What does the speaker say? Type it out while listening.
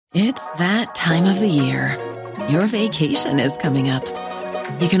It's that time of the year. Your vacation is coming up.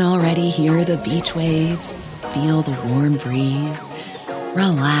 You can already hear the beach waves, feel the warm breeze,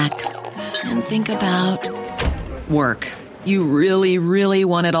 relax, and think about work. You really, really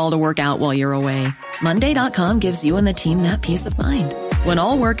want it all to work out while you're away. Monday.com gives you and the team that peace of mind. When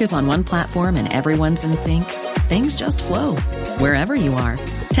all work is on one platform and everyone's in sync, things just flow. Wherever you are,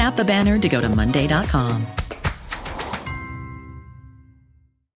 tap the banner to go to Monday.com.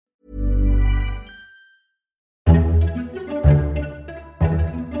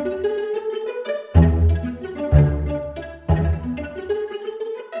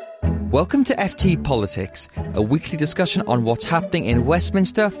 Welcome to FT Politics, a weekly discussion on what's happening in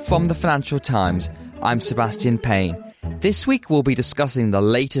Westminster from the Financial Times. I'm Sebastian Payne. This week we'll be discussing the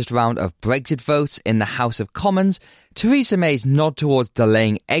latest round of Brexit votes in the House of Commons, Theresa May's nod towards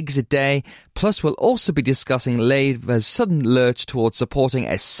delaying exit day, plus we'll also be discussing Labour's sudden lurch towards supporting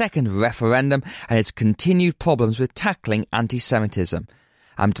a second referendum and its continued problems with tackling anti-Semitism.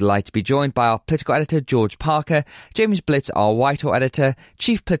 I'm delighted to be joined by our political editor, George Parker, James Blitz, our Whitehall editor,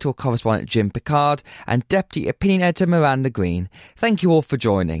 chief political correspondent, Jim Pickard, and deputy opinion editor, Miranda Green. Thank you all for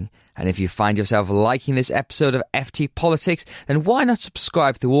joining. And if you find yourself liking this episode of FT Politics, then why not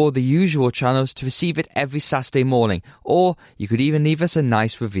subscribe through all the usual channels to receive it every Saturday morning? Or you could even leave us a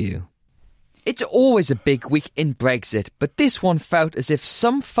nice review. It's always a big week in Brexit, but this one felt as if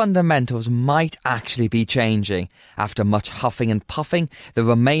some fundamentals might actually be changing. After much huffing and puffing, the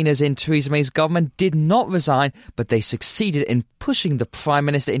Remainers in Theresa May's government did not resign, but they succeeded in pushing the Prime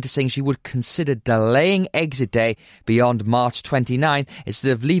Minister into saying she would consider delaying exit day beyond March 29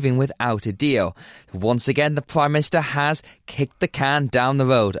 instead of leaving without a deal. Once again, the Prime Minister has kicked the can down the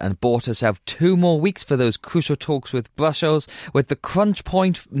road and bought herself 2 more weeks for those crucial talks with Brussels, with the crunch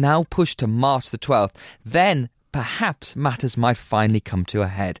point now pushed to March the 12th. Then perhaps matters might finally come to a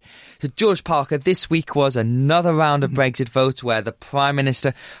head. So George Parker, this week was another round of Brexit votes where the Prime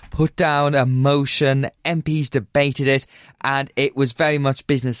Minister put down a motion, MPs debated it, and it was very much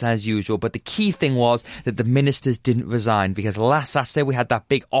business as usual. But the key thing was that the ministers didn't resign, because last Saturday we had that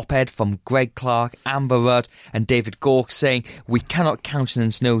big op-ed from Greg Clark, Amber Rudd and David Gauke saying, we cannot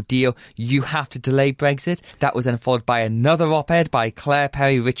countenance no deal, you have to delay Brexit. That was then followed by another op-ed by Claire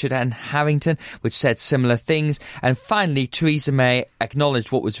Perry, Richard and Harrington, which said similar things. And finally, Theresa May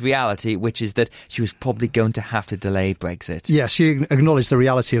acknowledged what was reality, which is that she was probably going to have to delay Brexit. Yeah, she acknowledged the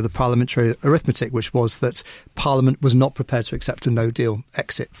reality of the parliamentary arithmetic, which was that Parliament was not prepared to accept a no-deal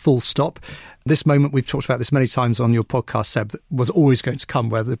exit, full stop. This moment, we've talked about this many times on your podcast, Seb, that was always going to come,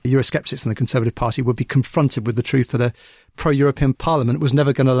 where the Eurosceptics and the Conservative Party would be confronted with the truth that a pro-European Parliament was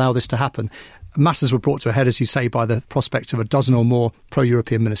never going to allow this to happen. Matters were brought to a head, as you say, by the prospect of a dozen or more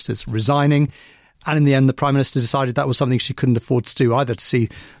pro-European ministers resigning. And in the end, the Prime Minister decided that was something she couldn't afford to do, either to see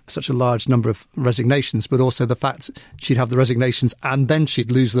such a large number of resignations, but also the fact she'd have the resignations and then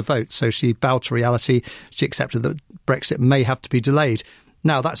she'd lose the vote. So she bowed to reality. She accepted that Brexit may have to be delayed.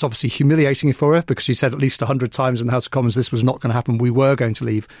 Now, that's obviously humiliating for her, because she said at least 100 times in the House of Commons this was not going to happen. We were going to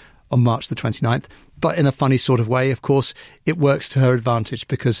leave on March the 29th. But in a funny sort of way, of course, it works to her advantage,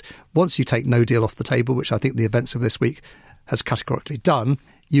 because once you take no deal off the table, which I think the events of this week has categorically done,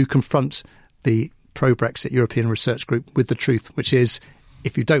 you confront the pro-Brexit European Research Group with the truth, which is,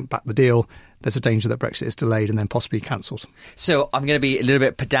 if you don't back the deal, there's a danger that Brexit is delayed and then possibly cancelled. So I'm going to be a little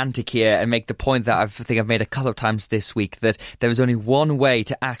bit pedantic here and make the point that I think I've made a couple of times this week, that there is only one way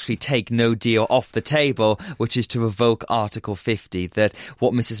to actually take no deal off the table, which is to revoke Article 50. That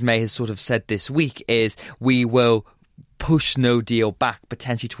what Mrs May has sort of said this week is, we will push no deal back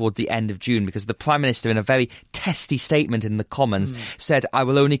potentially towards the end of June, because the Prime Minister, in a very testy statement in the Commons, said, I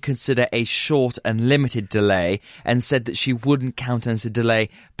will only consider a short and limited delay, and said that she wouldn't countenance a delay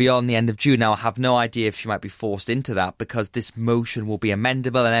beyond the end of June. Now, I have no idea if she might be forced into that, because this motion will be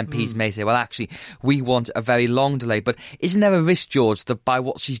amendable and MPs may say, well, actually, we want a very long delay. But isn't there a risk, George, that by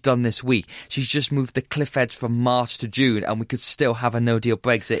what she's done this week, she's just moved the cliff edge from March to June, and we could still have a no-deal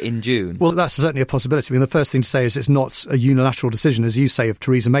Brexit in June? Well, that's certainly a possibility. I mean, the first thing to say is it's not a unilateral decision, as you say, of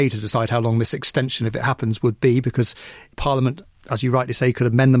Theresa May to decide how long this extension, if it happens, would be, because Parliament, as you rightly say, could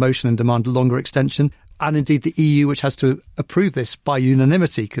amend the motion and demand a longer extension. And indeed, the EU, which has to approve this by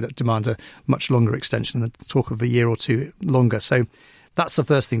unanimity, could demand a much longer extension, the talk of a year or two longer. So that's the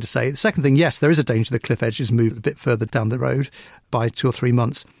first thing to say. The second thing, yes, there is a danger the cliff edge is moved a bit further down the road by 2 or 3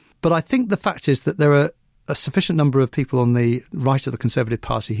 months. But I think the fact is that there are a sufficient number of people on the right of the Conservative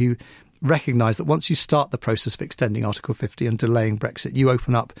Party who recognise that once you start the process of extending Article 50 and delaying Brexit, you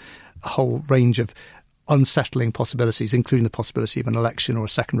open up a whole range of unsettling possibilities, including the possibility of an election or a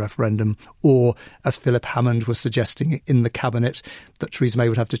second referendum, or, as Philip Hammond was suggesting in the cabinet, that Theresa May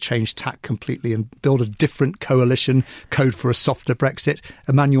would have to change tack completely and build a different coalition, code for a softer Brexit.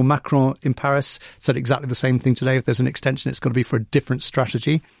 Emmanuel Macron in Paris said exactly the same thing today. If there's an extension, it's going to be for a different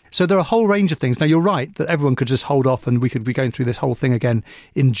strategy. So there are a whole range of things. Now, you're right that everyone could just hold off and we could be going through this whole thing again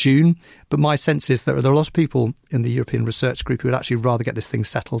in June. But my sense is that there are a lot of people in the European Research Group who would actually rather get this thing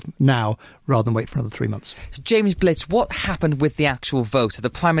settled now rather than wait for another 3 months. So James Blitz, what happened with the actual vote? So the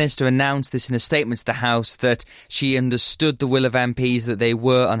Prime Minister announced this in a statement to the House that she understood the will of MPs, that they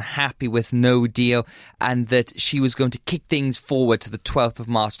were unhappy with no deal and that she was going to kick things forward to the 12th of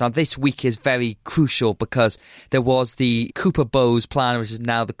March. Now, this week is very crucial because there was the Cooper-Bowes plan, which is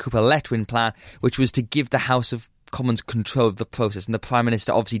now the Cooper-Letwin plan, which was to give the House of Commons control of the process, and the Prime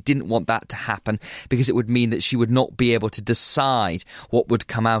Minister obviously didn't want that to happen because it would mean that she would not be able to decide what would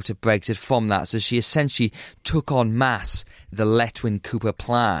come out of Brexit from that. So she essentially took en masse the Letwin-Cooper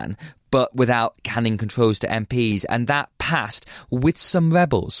plan, but without handing controls to MPs, and that passed with some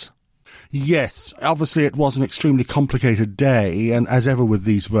rebels. Yes, obviously it was an extremely complicated day, and as ever with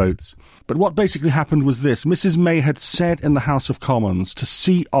these votes. But what basically happened was this. Mrs May had said in the House of Commons to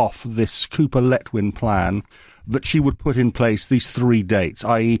see off this Cooper-Letwin plan that she would put in place these 3 dates,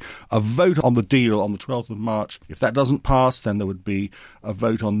 i.e. a vote on the deal on the 12th of March. If that doesn't pass, then there would be a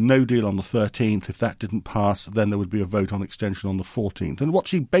vote on no deal on the 13th. If that didn't pass, then there would be a vote on extension on the 14th. And what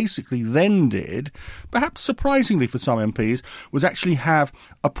she basically then did, perhaps surprisingly for some MPs, was actually have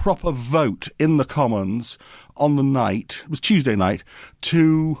a proper vote in the Commons on the night, it was Tuesday night,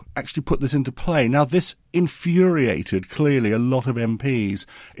 to actually put this into play. Now, this infuriated, clearly, a lot of MPs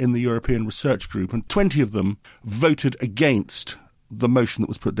in the European Research Group, and 20 of them voted against the motion that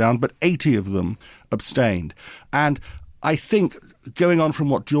was put down, but 80 of them abstained. And I think, going on from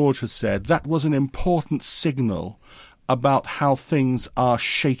what George has said, that was an important signal about how things are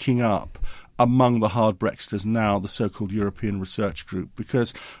shaking up among the hard Brexiters now, the so-called European Research Group,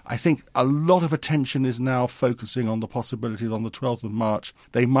 because I think a lot of attention is now focusing on the possibility that on the 12th of March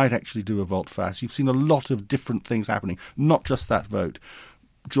they might actually do a volte-face. You've seen a lot of different things happening, not just that vote.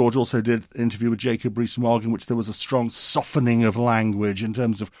 George also did an interview with Jacob Rees-Mogg in which there was a strong softening of language in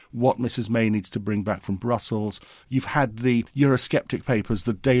terms of what Mrs May needs to bring back from Brussels. You've had the Eurosceptic papers,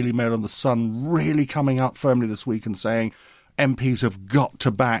 the Daily Mail and the Sun, really coming out firmly this week and saying MPs have got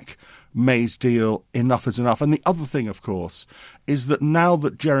to back May's deal, enough is enough. And the other thing, of course, is that now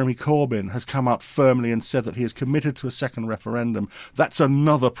that Jeremy Corbyn has come out firmly and said that he is committed to a second referendum, that's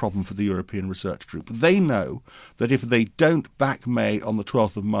another problem for the European Research Group. They know that if they don't back May on the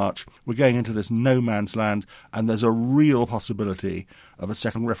 12th of March, we're going into this no man's land, and there's a real possibility of a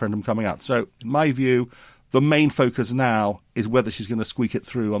second referendum coming out. So, in my view, the main focus now is whether she's going to squeak it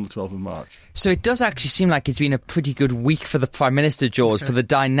through on the 12th of March. So it does actually seem like it's been a pretty good week for the Prime Minister, George, for the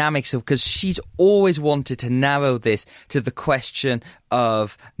dynamics of, because she's always wanted to narrow this to the question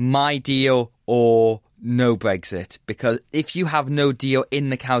of my deal or no Brexit, because if you have no deal in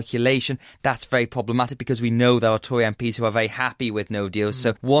the calculation, that's very problematic because we know there are Tory MPs who are very happy with no deal.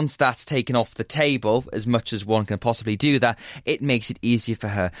 So once that's taken off the table, as much as one can possibly do that, it makes it easier for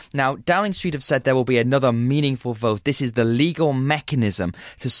her. Now, Downing Street have said there will be another meaningful vote. This is the legal mechanism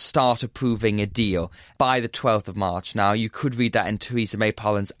to start approving a deal by the 12th of March. Now, you could read that in Theresa May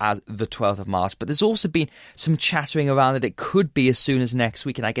parlance as the 12th of March, but there's also been some chattering around that it could be as soon as next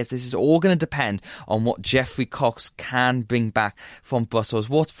week, and I guess this is all going to depend on what Geoffrey Cox can bring back from Brussels.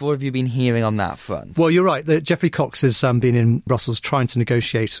 What have you been hearing on that front? Well, you're right. Geoffrey Cox has been in Brussels trying to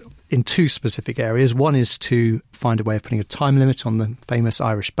negotiate in 2 specific areas. One is to find a way of putting a time limit on the famous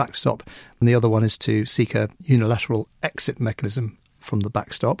Irish backstop, and the other one is to seek a unilateral exit mechanism from the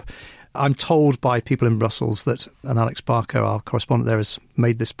backstop. I'm told by people in Brussels that, and Alex Barker, our correspondent there, has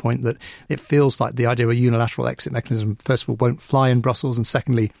made this point, that it feels like the idea of a unilateral exit mechanism, first of all, won't fly in Brussels, and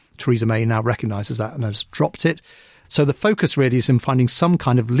secondly, Theresa May now recognises that and has dropped it. So the focus really is in finding some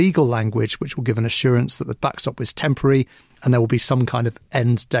kind of legal language which will give an assurance that the backstop is temporary and there will be some kind of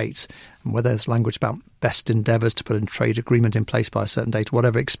end date. And whether there's language about best endeavours to put a trade agreement in place by a certain date, or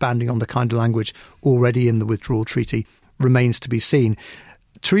whatever, expanding on the kind of language already in the withdrawal treaty remains to be seen.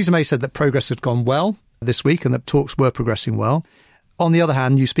 Theresa May said that progress had gone well this week and that talks were progressing well. On the other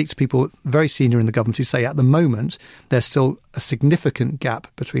hand, you speak to people very senior in the government who say at the moment there's still a significant gap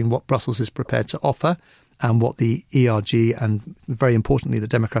between what Brussels is prepared to offer and what the ERG and, very importantly, the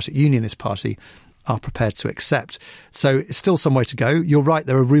Democratic Unionist Party are prepared to accept. So it's still some way to go. You're right,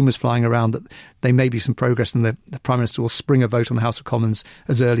 there are rumours flying around that there may be some progress and the Prime Minister will spring a vote on the House of Commons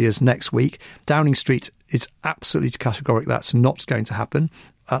as early as next week. Downing Street is absolutely categoric that's not going to happen.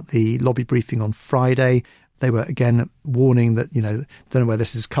 at the lobby briefing on Friday. They were, again, warning that, don't know where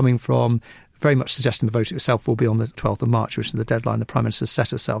this is coming from, very much suggesting the vote itself will be on the 12th of March, which is the deadline the Prime Minister set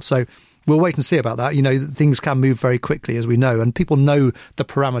herself. So we'll wait and see about that. Things can move very quickly, as we know, and people know the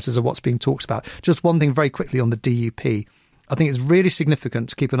parameters of what's being talked about. Just one thing very quickly on the DUP. I think it's really significant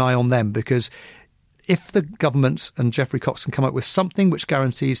to keep an eye on them, because if the government and Geoffrey Cox can come up with something which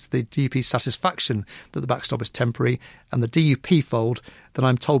guarantees the DUP's satisfaction that the backstop is temporary and the DUP fold, then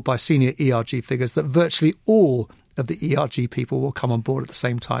I'm told by senior ERG figures that virtually all of the ERG people will come on board at the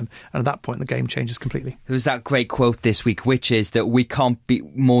same time. And at that point, the game changes completely. There was that great quote this week, which is that we can't be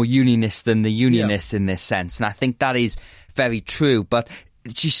more unionist than the unionists in this sense. And I think that is very true. But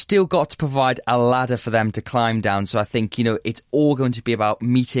she's still got to provide a ladder for them to climb down. So I think, it's all going to be about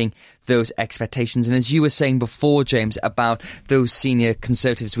meeting those expectations. And as you were saying before, James, about those senior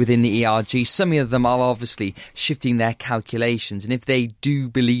Conservatives within the ERG, some of them are obviously shifting their calculations. And if they do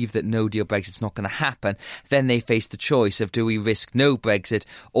believe that no deal Brexit's not going to happen, then they face the choice of, do we risk no Brexit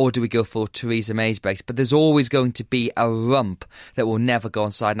or do we go for Theresa May's Brexit? But there's always going to be a rump that will never go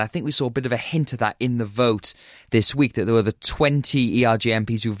on side. And I think we saw a bit of a hint of that in the vote this week, that there were the 20 ERG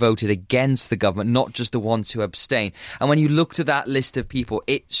MPs who voted against the government, not just the ones who abstained. And when you looked at that list of people,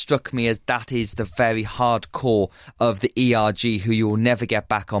 it struck me as that is the very hardcore of the ERG who you will never get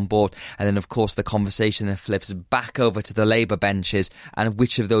back on board. And then, of course, the conversation then flips back over to the Labour benches and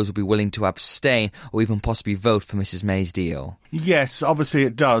which of those will be willing to abstain or even possibly vote for Mrs May's deal. Yes, obviously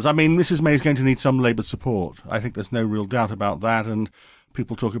it does. I mean, Mrs May is going to need some Labour support. I think there's no real doubt about that. And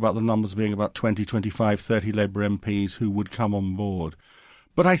people talk about the numbers being about 20, 25, 30 Labour MPs who would come on board.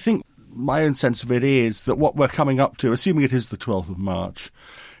 But I think my own sense of it is that what we're coming up to, assuming it is the 12th of March,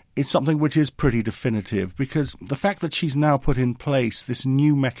 is something which is pretty definitive, because the fact that she's now put in place this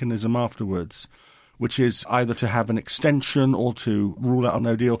new mechanism afterwards, which is either to have an extension or to rule out a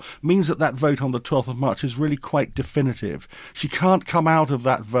no deal, means that that vote on the 12th of March is really quite definitive. She can't come out of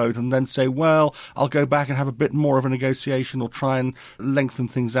that vote and then say, well, I'll go back and have a bit more of a negotiation or try and lengthen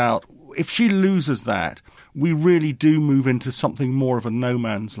things out. If she loses that, we really do move into something more of a no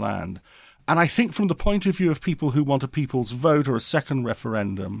man's land. And I think from the point of view of people who want a people's vote or a second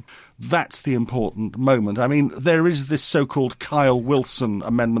referendum, that's the important moment. I mean, there is this so-called Kyle Wilson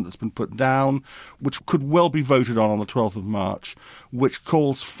amendment that's been put down, which could well be voted on the 12th of March, which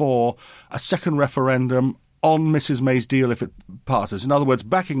calls for a second referendum on Mrs May's deal if it passes. In other words,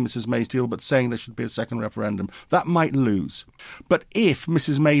 backing Mrs May's deal but saying there should be a second referendum. That might lose. But if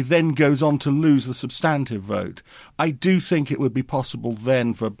Mrs May then goes on to lose the substantive vote, I do think it would be possible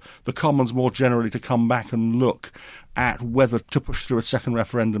then for the Commons more generally to come back and look at whether to push through a second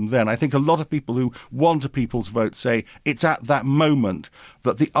referendum then. I think a lot of people who want a people's vote say it's at that moment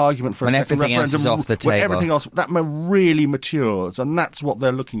that the argument for a second referendum, is off the table, when everything else that really matures, and that's what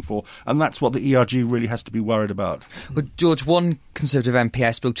they're looking for, and that's what the ERG really has to be worried about. Well, George, one Conservative MP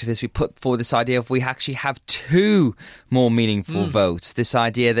I spoke to this week put forward this idea of we actually have two more meaningful votes. This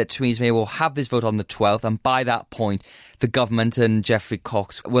idea that Theresa May will have this vote on the 12th, and by that point the government and Geoffrey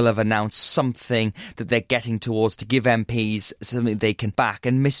Cox will have announced something that they're getting towards to give MPs something they can back.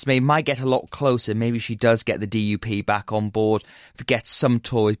 And Mrs May might get a lot closer. Maybe she does get the DUP back on board, get some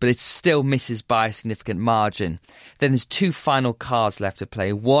Tories, but it still misses by a significant margin. Then there's two final cards left to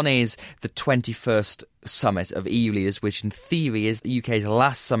play. One is the 21st summit of EU leaders, which in theory is the UK's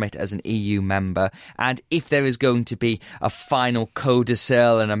last summit as an EU member. And if there is going to be a final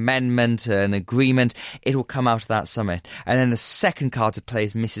codicil, an amendment, an agreement, it will come out of that summit. And then the second card to play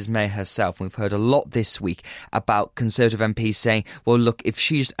is Mrs May herself. And we've heard a lot this week about Conservative MPs saying, well, look, if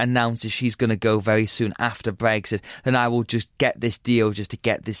she just announces she's going to go very soon after Brexit, then I will just get this deal just to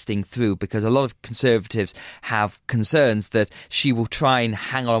get this thing through. Because a lot of Conservatives have concerns that she will try and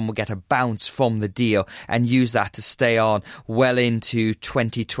hang on and will get a bounce from the deal and use that to stay on well into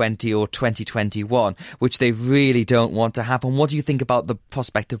 2020 or 2021, which they really don't want to happen. What do you think about the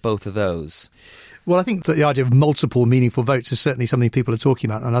prospect of both of those? Well, I think that the idea of multiple meaningful votes is certainly something people are talking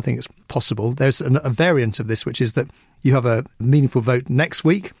about, and I think it's possible. There's a variant of this, which is that you have a meaningful vote next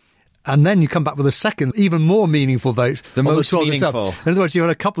week, and then you come back with a second, even more meaningful vote. The most meaningful. Itself. In other words, you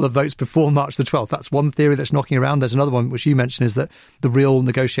had a couple of votes before March the 12th. That's one theory that's knocking around. There's another one, which you mentioned, is that the real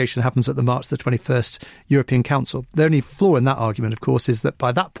negotiation happens at the March the 21st European Council. The only flaw in that argument, of course, is that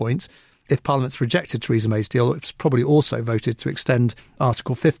by that point, if Parliament's rejected Theresa May's deal, it's probably also voted to extend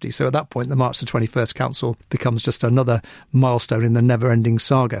Article 50. So at that point, the March the 21st Council becomes just another milestone in the never-ending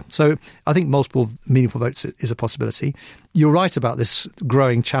saga. So I think multiple meaningful votes is a possibility. You're right about this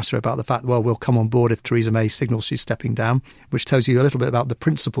growing chatter about the fact, well, we'll come on board if Theresa May signals she's stepping down, which tells you a little bit about the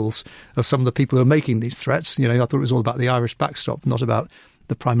principles of some of the people who are making these threats. You know, I thought it was all about the Irish backstop, not about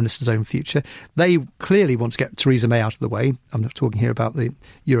the Prime Minister's own future. They clearly want to get Theresa May out of the way. I'm not talking here about the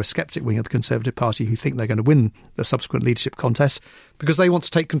Eurosceptic wing of the Conservative Party who think they're going to win the subsequent leadership contest, because they want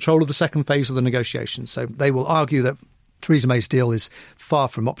to take control of the second phase of the negotiations. So they will argue that Theresa May's deal is far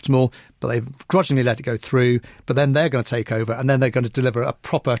from optimal, but they've grudgingly let it go through. But then they're going to take over, and then they're going to deliver a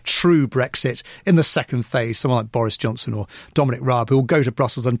proper, true Brexit in the second phase. Someone like Boris Johnson or Dominic Raab, who will go to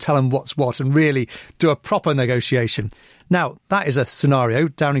Brussels and tell them what's what and really do a proper negotiation. Now, that is a scenario.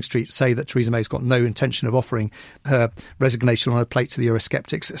 Downing Street say that Theresa May's got no intention of offering her resignation on her plate to the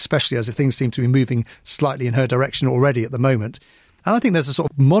Eurosceptics, especially as things seem to be moving slightly in her direction already at the moment. And I think there's a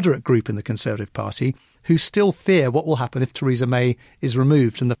sort of moderate group in the Conservative Party who still fear what will happen if Theresa May is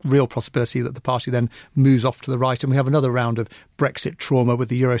removed, and the real possibility that the party then moves off to the right and we have another round of Brexit trauma with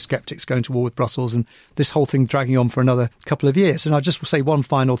the Eurosceptics going to war with Brussels and this whole thing dragging on for another couple of years. And I just will say one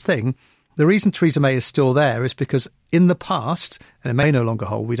final thing. The reason Theresa May is still there is because in the past, and it may no longer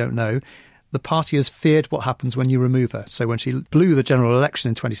hold, we don't know, the party has feared what happens when you remove her. So when she blew the general election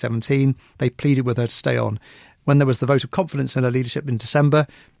in 2017, they pleaded with her to stay on. When there was the vote of confidence in her leadership in December,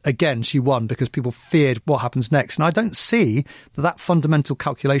 again, she won because people feared what happens next. And I don't see that fundamental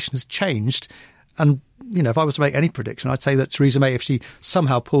calculation has changed. And, you know, if I was to make any prediction, I'd say that Theresa May, if she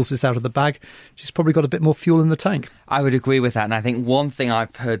somehow pulls this out of the bag, she's probably got a bit more fuel in the tank. I would agree with that. And I think one thing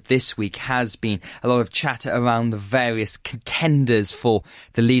I've heard this week has been a lot of chatter around the various contenders for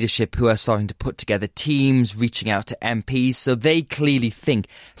the leadership who are starting to put together teams, reaching out to MPs. So they clearly think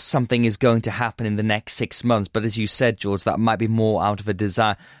something is going to happen in the next 6 months. But as you said, George, that might be more out of a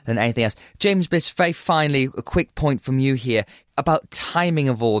desire than anything else. James Bliss, very finally, a quick point from you here about timing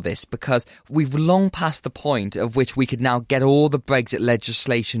of all this, because we've long passed the point of which we could now get all the Brexit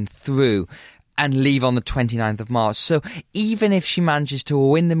legislation through and leave on the 29th of March. So even if she manages to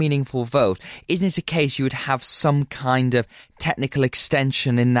win the meaningful vote, isn't it a case you would have some kind of technical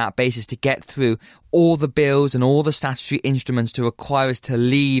extension in that basis to get through all the bills and all the statutory instruments to require us to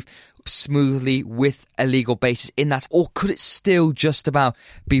leave smoothly with a legal basis in that? Or could it still just about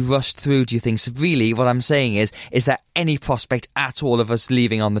be rushed through, do you think? So really what I'm saying is there any prospect at all of us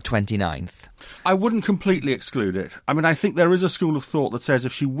leaving on the 29th? I wouldn't completely exclude it. I mean, I think there is a school of thought that says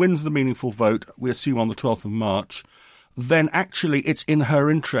if she wins the meaningful vote, we assume on the 12th of March, then actually it's in her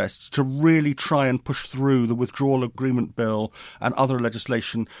interests to really try and push through the withdrawal agreement bill and other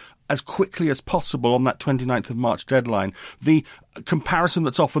legislation as quickly as possible on that 29th of March deadline. The comparison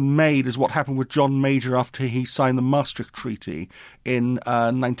that's often made is what happened with John Major after he signed the Maastricht Treaty in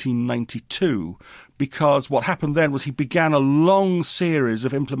 1992. Because what happened then was he began a long series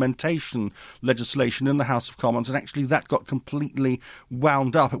of implementation legislation in the House of Commons, and actually that got completely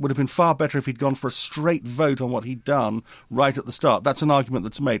wound up. It would have been far better if he'd gone for a straight vote on what he'd done right at the start. That's an argument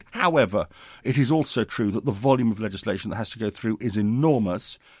that's made. However, it is also true that the volume of legislation that has to go through is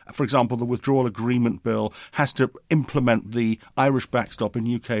enormous. For example, the Withdrawal Agreement Bill has to implement the Irish backstop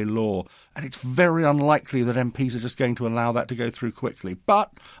in UK law, and it's very unlikely that MPs are just going to allow that to go through quickly.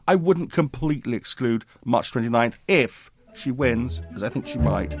 But I wouldn't completely exclude March 29th if she wins, as I think she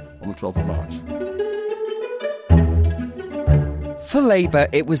might, on the 12th of March. For Labour,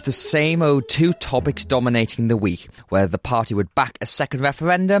 it was the same old two topics dominating the week, whether the party would back a second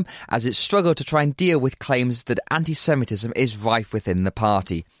referendum as it struggled to try and deal with claims that anti-Semitism is rife within the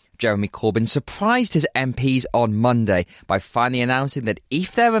party. Jeremy Corbyn surprised his MPs on Monday by finally announcing that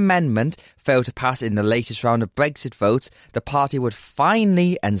if their amendment failed to pass in the latest round of Brexit votes, the party would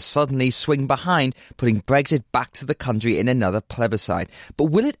finally and suddenly swing behind putting Brexit back to the country in another plebiscite. But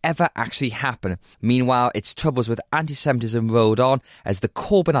will it ever actually happen? Meanwhile, its troubles with anti-Semitism rolled on as the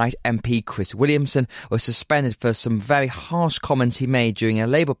Corbynite MP Chris Williamson was suspended for some very harsh comments he made during a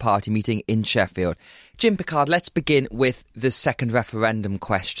Labour Party meeting in Sheffield. Jim Pickard, let's begin with the second referendum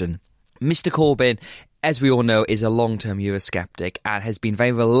question. Mr. Corbyn, as we all know, is a long-term Eurosceptic and has been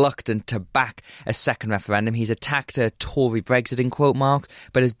very reluctant to back a second referendum. He's attacked a Tory Brexit in quote marks,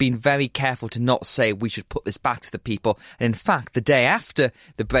 but has been very careful to not say we should put this back to the people. And in fact, the day after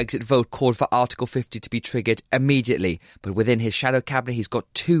the Brexit vote called for Article 50 to be triggered immediately. But within his shadow cabinet, he's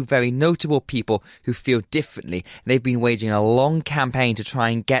got two very notable people who feel differently. They've been waging a long campaign to try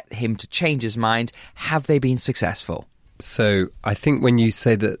and get him to change his mind. Have they been successful? So I think when you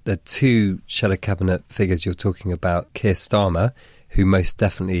say that the two shadow cabinet figures you're talking about, Keir Starmer, who most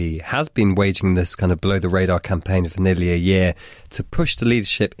definitely has been waging this kind of below-the-radar campaign for nearly a year to push the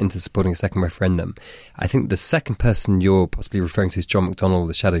leadership into supporting a second referendum. I think the second person you're possibly referring to is John McDonnell,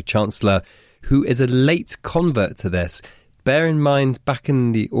 the Shadow Chancellor, who is a late convert to this. Bear in mind, back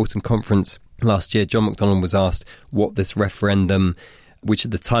in the autumn conference last year, John McDonnell was asked what this referendum, which at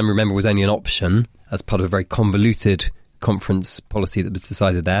the time, remember, was only an option as part of a very convoluted conference policy that was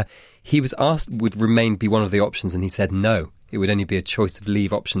decided there. He was asked would Remain be one of the options, and he said no. It would only be a choice of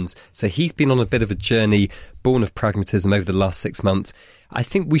Leave options. So he's been on a bit of a journey, born of pragmatism over the last 6 months. I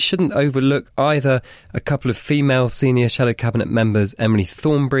think we shouldn't overlook either a couple of female senior Shadow Cabinet members, Emily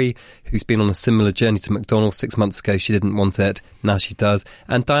Thornberry, who's been on a similar journey to McDonnell 6 months ago. She didn't want it, now she does.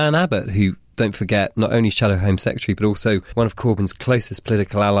 And Diane Abbott, who, don't forget, not only Shadow Home Secretary, but also one of Corbyn's closest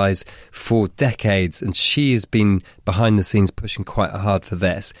political allies for decades. And she has been behind the scenes pushing quite hard for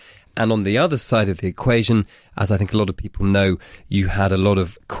this. And on the other side of the equation, as I think a lot of people know, you had a lot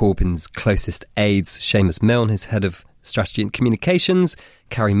of Corbyn's closest aides, Seamus Milne, his head of strategy and communications,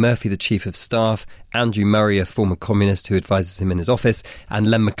 Carrie Murphy, the chief of staff, Andrew Murray, a former communist who advises him in his office, and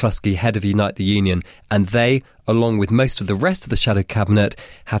Len McCluskey, head of Unite the Union. And they, along with most of the rest of the Shadow Cabinet,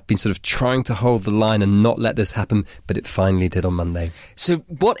 have been sort of trying to hold the line and not let this happen, but it finally did on Monday. So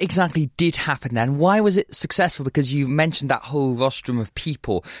what exactly did happen then? Why was it successful? Because you mentioned that whole rostrum of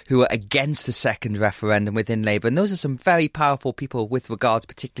people who are against the second referendum within Labour, and those are some very powerful people with regards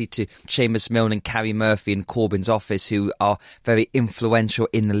particularly to Seamus Milne and Carrie Murphy in Corbyn's office, who are very influential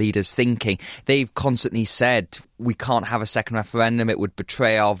in the leader's thinking. They've constantly said we can't have a second referendum, it would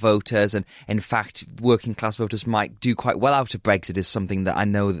betray our voters, and in fact working class voters might do quite well out of Brexit is something that I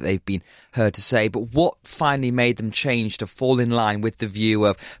know that they've been heard to say. But what finally made them change to fall in line with the view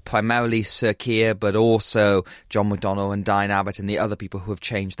of primarily Sir Keir, but also John McDonnell and Diane Abbott and the other people who have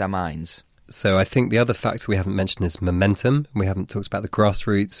changed their minds? So I think the other factor we haven't mentioned is momentum. We haven't talked about the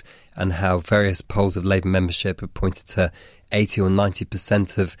grassroots and how various polls of Labour membership have pointed to 80 or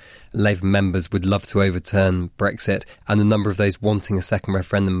 90% of Labour members would love to overturn Brexit, and the number of those wanting a second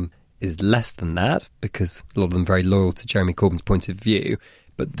referendum is less than that, because a lot of them are very loyal to Jeremy Corbyn's point of view.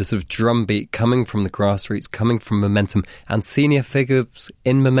 But the sort of drumbeat coming from the grassroots, coming from momentum, and senior figures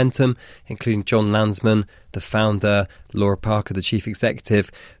in momentum, including John Landsman, the founder, Laura Parker, the chief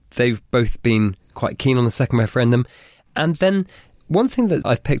executive, they've both been quite keen on the second referendum. And then one thing that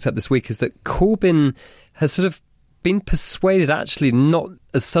I've picked up this week is that Corbyn has sort of been persuaded, actually not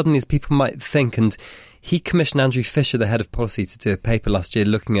as suddenly as people might think, and he commissioned Andrew Fisher, the head of policy, to do a paper last year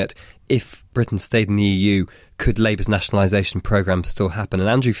looking at if Britain stayed in the EU, could Labour's nationalisation programme still happen? And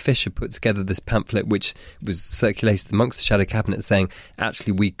Andrew Fisher put together this pamphlet which was circulated amongst the Shadow Cabinet saying,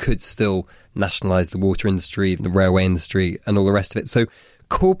 actually, we could still nationalise the water industry, the railway industry and all the rest of it. So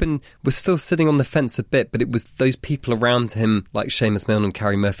Corbyn was still sitting on the fence a bit, but it was those people around him, like Seamus Milne and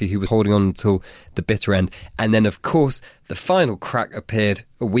Carrie Murphy, who were holding on until the bitter end. And then, of course, the final crack appeared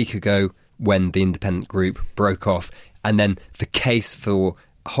a week ago when the independent group broke off. And then the case for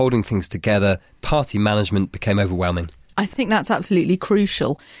holding things together, party management, became overwhelming. I think that's absolutely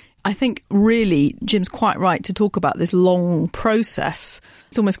crucial. I think really Jim's quite right to talk about this long process.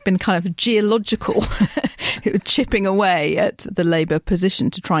 It's almost been kind of geological, chipping away at the Labour position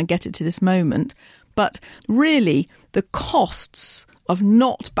to try and get it to this moment. But really, the costs of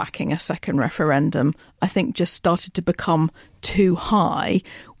not backing a second referendum, I think, just started to become too high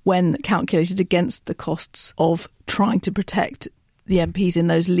when calculated against the costs of trying to protect the MPs in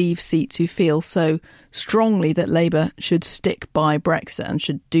those Leave seats who feel so strongly that Labour should stick by Brexit and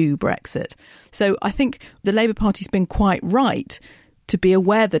should do Brexit. So I think the Labour Party's been quite right to be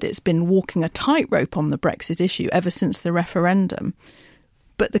aware that it's been walking a tightrope on the Brexit issue ever since the referendum.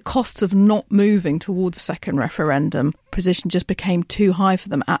 But the costs of not moving towards a second referendum position just became too high for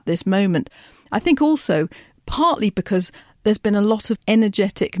them at this moment. I think also partly because there's been a lot of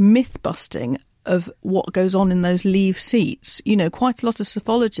energetic myth-busting of what goes on in those Leave seats. You know, quite a lot of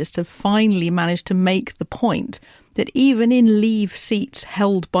psephologists have finally managed to make the point that even in Leave seats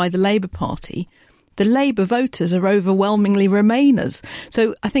held by the Labour Party, the Labour voters are overwhelmingly Remainers.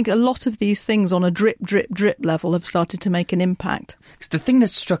 So I think a lot of these things on a drip, drip, drip level have started to make an impact. The thing that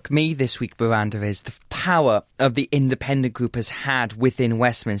struck me this week, Miranda, is the power of the independent group has had within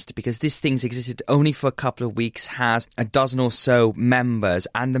Westminster, because this thing's existed only for a couple of weeks, has a dozen or so members.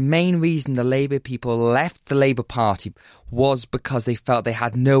 And the main reason the Labour people left the Labour Party was because they felt they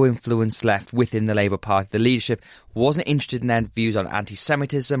had no influence left within the Labour Party. The leadership wasn't interested in their views on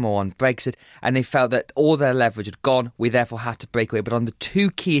anti-Semitism or on Brexit, and they felt that all their leverage had gone. We therefore had to break away. But on the two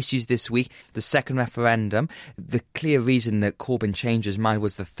key issues this week, the second referendum, the clear reason that Corbyn changed his mind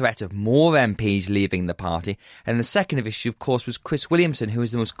was the threat of more MPs leaving the party. And the second issue, of course, was Chris Williamson, who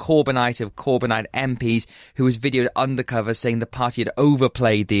was the most Corbynite of Corbynite MPs, who was videoed undercover saying the party had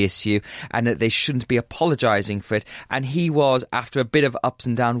overplayed the issue and that they shouldn't be apologising for it. And he was, after a bit of ups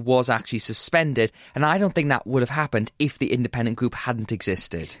and downs, was actually suspended. And I don't think that would have happened if the independent group hadn't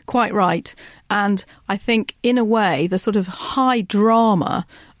existed. Quite right. And And I think, in a way, the sort of high drama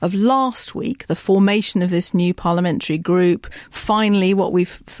of last week, the formation of this new parliamentary group, finally what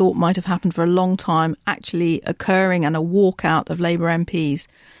we've thought might have happened for a long time, actually occurring, and a walkout of Labour MPs.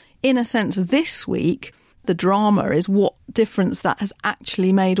 In a sense, this week, the drama is what difference that has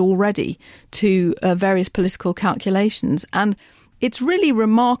actually made already to various political calculations. And it's really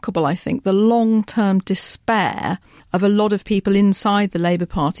remarkable, I think, the long-term despair of a lot of people inside the Labour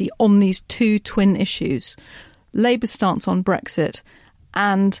Party on these two twin issues. Labour's stance on Brexit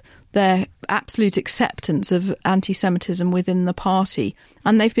and their absolute acceptance of anti-Semitism within the party.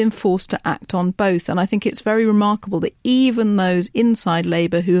 And they've been forced to act on both. And I think it's very remarkable that even those inside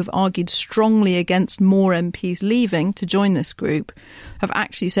Labour who have argued strongly against more MPs leaving to join this group have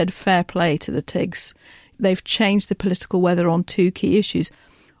actually said fair play to the Tigs. They've changed the political weather on two key issues.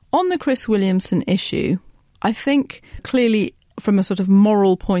 On the Chris Williamson issue, I think clearly from a sort of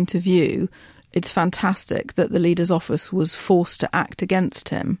moral point of view, it's fantastic that the leader's office was forced to act against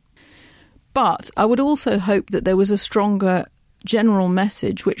him. But I would also hope that there was a stronger general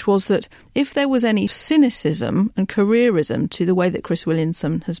message, which was that if there was any cynicism and careerism to the way that Chris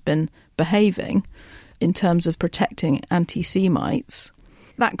Williamson has been behaving in terms of protecting anti-Semites,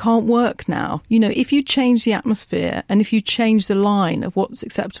 that can't work now. You know, if you change the atmosphere and if you change the line of what's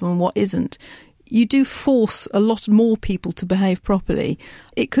acceptable and what isn't, you do force a lot more people to behave properly.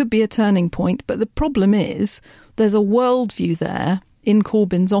 It could be a turning point, but the problem is there's a worldview there in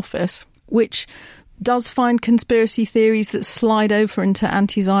Corbyn's office which does find conspiracy theories that slide over into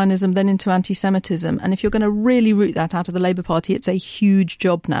anti-Zionism, then into anti-Semitism. And if you're going to really root that out of the Labour Party, it's a huge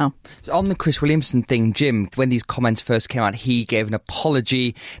job now. On the Chris Williamson thing, Jim, when these comments first came out, he gave an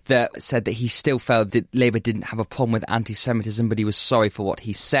apology that said that he still felt that Labour didn't have a problem with anti-Semitism, but he was sorry for what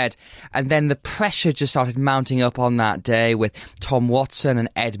he said. And then the pressure just started mounting up on that day with Tom Watson and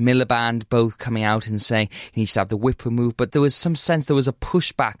Ed Miliband both coming out and saying he needs to have the whip removed. But there was some sense there was a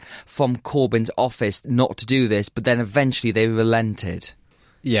pushback from Corbyn's office not to do this, but then eventually they relented.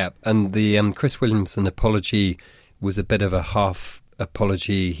 Yeah, and the Chris Williamson apology was a bit of a half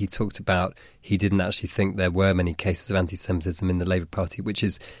apology. He talked about he didn't actually think there were many cases of anti-Semitism in the Labour Party, which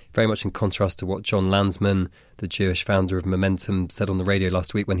is very much in contrast to what John Landsman, the Jewish founder of Momentum, said on the radio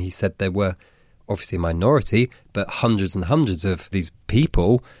last week when he said there were obviously a minority, but hundreds and hundreds of these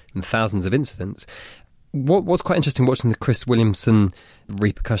people and thousands of incidents. What's quite interesting watching the Chris Williamson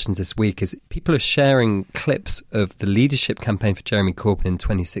repercussions this week is people are sharing clips of the leadership campaign for Jeremy Corbyn in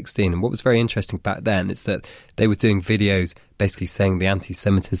 2016. And what was very interesting back then is that they were doing videos basically saying the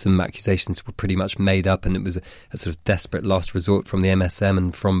anti-Semitism accusations were pretty much made up, and it was a sort of desperate last resort from the MSM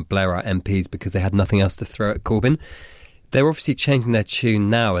and from Blairite MPs because they had nothing else to throw at Corbyn. They're obviously changing their tune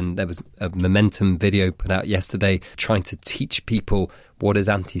now, and there was a Momentum video put out yesterday trying to teach people what is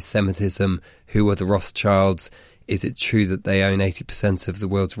anti-Semitism, who are the Rothschilds, is it true that they own 80% of the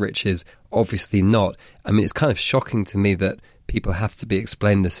world's riches? Obviously not. I mean, it's kind of shocking to me that people have to be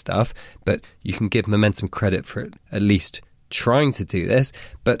explained this stuff, but you can give Momentum credit for it, at least trying to do this.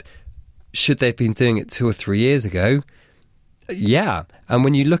 But should they have been doing it 2 or 3 years ago? Yeah, and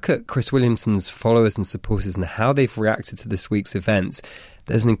when you look at Chris Williamson's followers and supporters and how they've reacted to this week's events,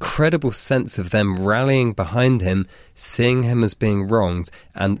 there's an incredible sense of them rallying behind him, seeing him as being wronged,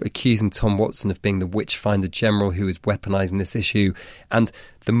 and accusing Tom Watson of being the witchfinder general who is weaponising this issue. And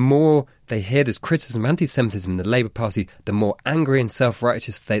the more they hear this criticism of anti-Semitism in the Labour Party, the more angry and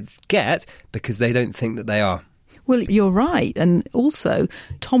self-righteous they get because they don't think that they are. Well, you're right. And also,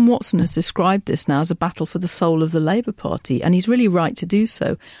 Tom Watson has described this now as a battle for the soul of the Labour Party, and he's really right to do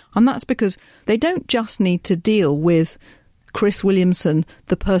so. And that's because they don't just need to deal with Chris Williamson,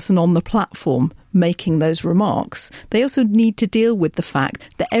 the person on the platform, making those remarks. They also need to deal with the fact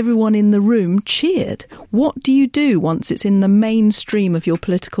that everyone in the room cheered. What do you do once it's in the mainstream of your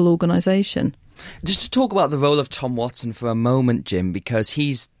political organisation? Just to talk about the role of Tom Watson for a moment, Jim, because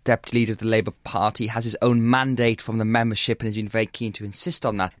he's deputy leader of the Labour Party, has his own mandate from the membership and has been very keen to insist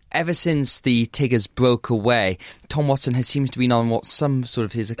on that. Ever since the Tiggers broke away, Tom Watson seems to have been on some sort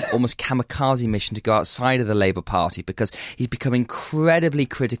of his almost kamikaze mission to go outside of the Labour Party because he's become incredibly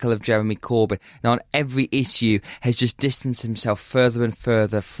critical of Jeremy Corbyn. Now, on every issue, has just distanced himself further and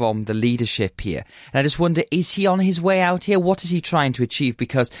further from the leadership here. And I just wonder, is he on his way out here? What is he trying to achieve?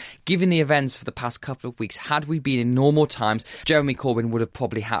 Because given the events for the past couple of weeks, had we been in normal times, Jeremy Corbyn would have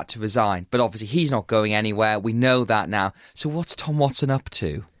probably had to resign. But obviously he's not going anywhere. We know that now. So what's Tom Watson up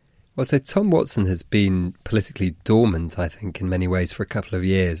to? Well, so Tom Watson has been politically dormant, I think, in many ways for a couple of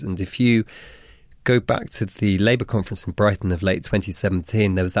years. And if you go back to the Labour conference in Brighton of late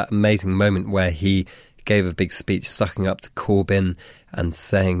 2017, there was that amazing moment where he gave a big speech sucking up to Corbyn and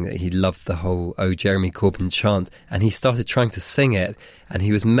saying that he loved the whole "Oh, Jeremy Corbyn" chant, and he started trying to sing it, and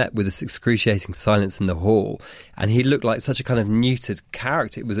he was met with this excruciating silence in the hall, and he looked like such a kind of neutered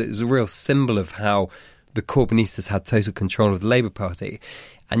character. It was a real symbol of how the Corbynistas had total control of the Labour Party,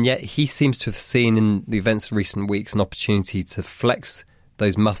 and yet he seems to have seen in the events of recent weeks an opportunity to flex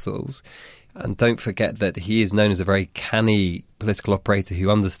those muscles. And don't forget that he is known as a very canny political operator who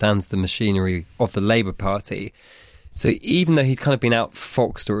understands the machinery of the Labour Party. So even though he'd kind of been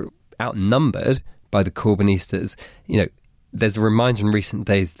outfoxed or outnumbered by the Corbynistas, there's a reminder in recent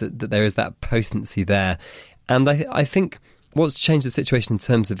days that there is that potency there. And I think what's changed the situation in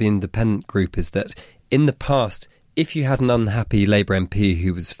terms of the independent group is that in the past, if you had an unhappy Labour MP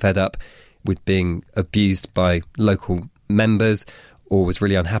who was fed up with being abused by local members or was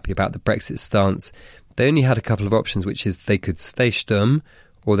really unhappy about the Brexit stance, they only had a couple of options, which is they could stay Sturm,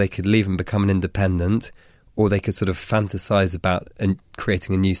 or they could leave and become an independent, or they could sort of fantasise about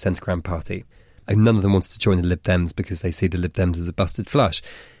creating a new centre-ground party. And none of them wanted to join the Lib Dems because they see the Lib Dems as a busted flush.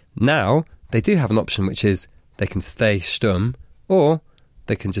 Now, they do have an option, which is they can stay Sturm, or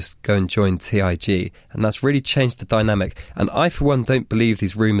they can just go and join TIG. And that's really changed the dynamic. And I, for one, don't believe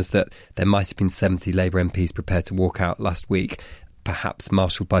these rumours that there might have been 70 Labour MPs prepared to walk out last week, perhaps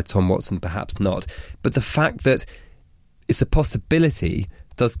marshalled by Tom Watson, perhaps not. But the fact that it's a possibility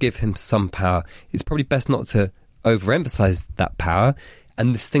does give him some power. It's probably best not to overemphasise that power.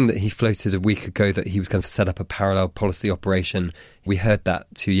 And this thing that he floated a week ago, that he was going to set up a parallel policy operation, we heard that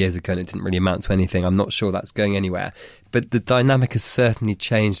 2 years ago and it didn't really amount to anything. I'm not sure that's going anywhere. But the dynamic has certainly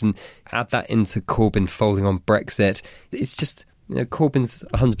changed, and add that into Corbyn folding on Brexit. It's just, Corbyn's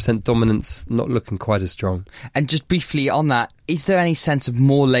 100% dominance not looking quite as strong. And just briefly on that, is there any sense of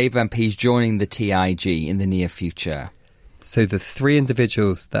more Labour MPs joining the TIG in the near future? So the three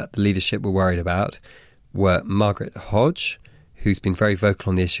individuals that the leadership were worried about were Margaret Hodge, who's been very vocal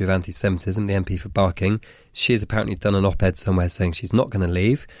on the issue of anti-Semitism, the MP for Barking. She has apparently done an op-ed somewhere saying she's not going to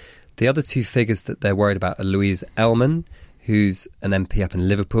leave. The other two figures that they're worried about are Louise Ellman, who's an MP up in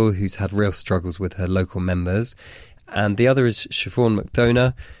Liverpool, who's had real struggles with her local members. And the other is Siobhan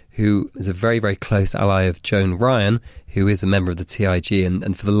McDonough, who is a very, very close ally of Joan Ryan, who is a member of the TIG.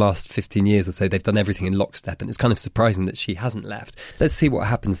 And for the last 15 years or so, they've done everything in lockstep. And it's kind of surprising that she hasn't left. Let's see what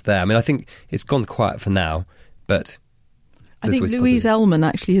happens there. I mean, I think it's gone quiet for now, but I think Louise Ellman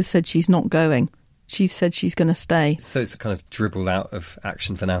actually has said she's not going. She said she's going to stay. So it's a kind of dribbled out of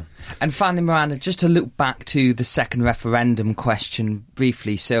action for now. And finally, Miranda, just to look back to the second referendum question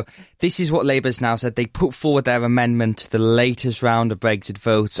briefly. So this is what Labour's now said. They put forward their amendment to the latest round of Brexit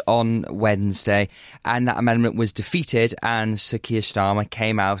votes on Wednesday, and that amendment was defeated, and Sir Keir Starmer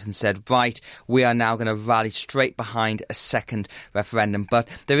came out and said, right, we are now going to rally straight behind a second referendum. But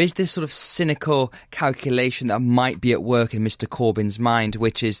there is this sort of cynical calculation that might be at work in Mr Corbyn's mind,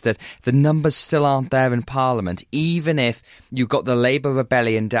 which is that the numbers still aren't there in Parliament. Even if you got the Labour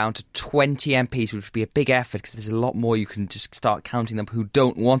rebellion down to 20 MPs, which would be a big effort because there's a lot more, you can just start counting them, who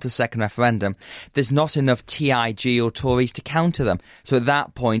don't want a second referendum, there's not enough TIG or Tories to counter them. So at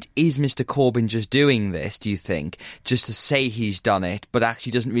that point, is Mr Corbyn just doing this, do you think, just to say he's done it, but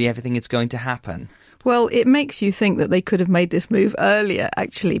actually doesn't really ever think it's going to happen? Well, it makes you think that they could have made this move earlier,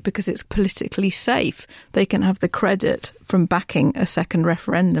 actually, because it's politically safe. They can have the credit from backing a second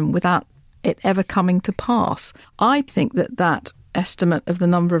referendum without it ever coming to pass. I think that estimate of the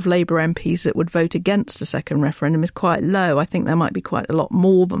number of Labour MPs that would vote against a second referendum is quite low. I think there might be quite a lot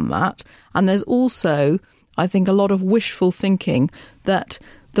more than that. And there's also, I think, a lot of wishful thinking that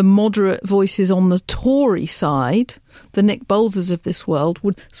the moderate voices on the Tory side, the Nick Bolesers of this world,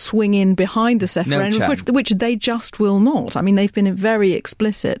 would swing in behind a second referendum, which they just will not. I mean, they've been very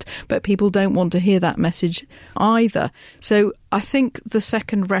explicit, but people don't want to hear that message either. So I think the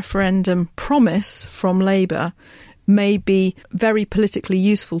second referendum promise from Labour may be very politically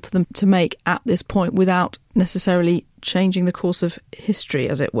useful to them to make at this point without necessarily changing the course of history,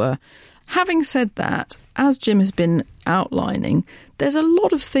 as it were. Having said that, as Jim has been outlining, there's a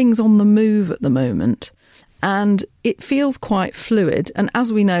lot of things on the move at the moment, and it feels quite fluid. And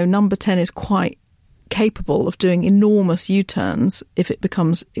as we know, Number 10 is quite capable of doing enormous U-turns if it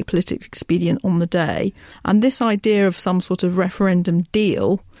becomes politically expedient on the day. And this idea of some sort of referendum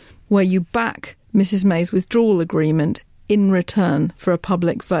deal where you back Mrs May's withdrawal agreement in return for a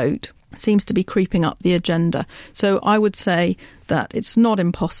public vote seems to be creeping up the agenda. So I would say that it's not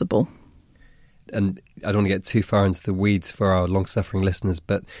impossible. And I don't want to get too far into the weeds for our long-suffering listeners,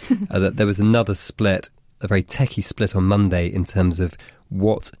 but that there was another split, a very techie split on Monday in terms of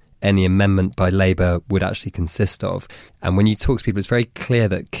what any amendment by Labour would actually consist of. And when you talk to people, it's very clear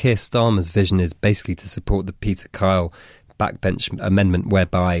that Keir Starmer's vision is basically to support the Peter Kyle backbench amendment,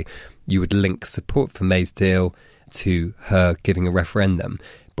 whereby you would link support for May's deal to her giving a referendum.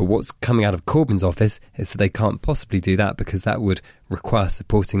 But what's coming out of Corbyn's office is that they can't possibly do that because that would require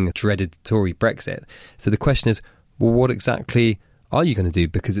supporting a dreaded Tory Brexit. So the question is, well, what exactly are you going to do?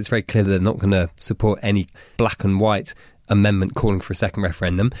 Because it's very clear that they're not going to support any black and white amendment calling for a second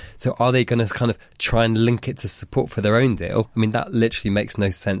referendum. So are they going to kind of try and link it to support for their own deal? I mean, that literally makes no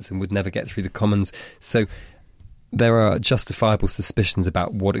sense and would never get through the Commons. So there are justifiable suspicions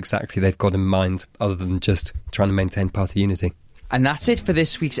about what exactly they've got in mind other than just trying to maintain party unity. And that's it for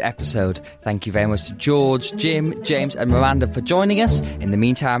this week's episode. Thank you very much to George, Jim, James and Miranda for joining us. In the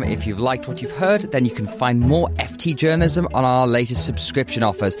meantime, if you've liked what you've heard, then you can find more FT journalism on our latest subscription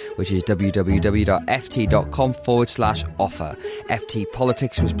offers, which is www.ft.com/offer. FT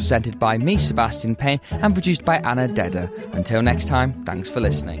Politics was presented by me, Sebastian Payne, and produced by Anna Dedder. Until next time, thanks for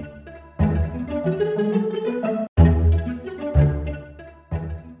listening.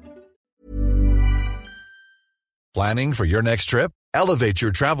 Planning for your next trip? Elevate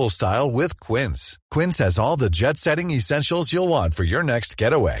your travel style with Quince. Quince has all the jet-setting essentials you'll want for your next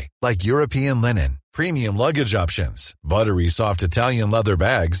getaway, like European linen, premium luggage options, buttery soft Italian leather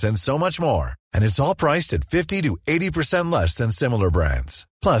bags, and so much more. And it's all priced at 50 to 80% less than similar brands.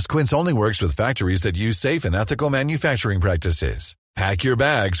 Plus, Quince only works with factories that use safe and ethical manufacturing practices. Pack your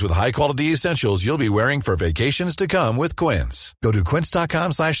bags with high-quality essentials you'll be wearing for vacations to come with Quince. Go to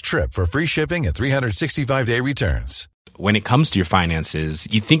quince.com/trip for free shipping and 365-day returns. When it comes to your finances,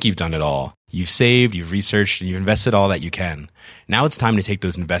 you think you've done it all. You've saved, you've researched, and you've invested all that you can. Now it's time to take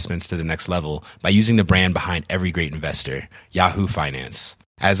those investments to the next level by using the brand behind every great investor, Yahoo Finance.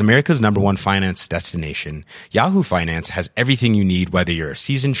 As America's #1 finance destination, Yahoo Finance has everything you need, whether you're a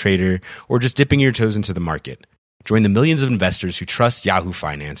seasoned trader or just dipping your toes into the market. Join the millions of investors who trust Yahoo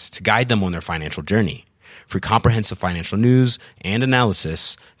Finance to guide them on their financial journey. For comprehensive financial news and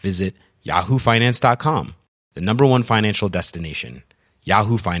analysis, visit yahoofinance.com, the #1 financial destination,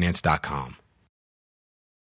 yahoofinance.com.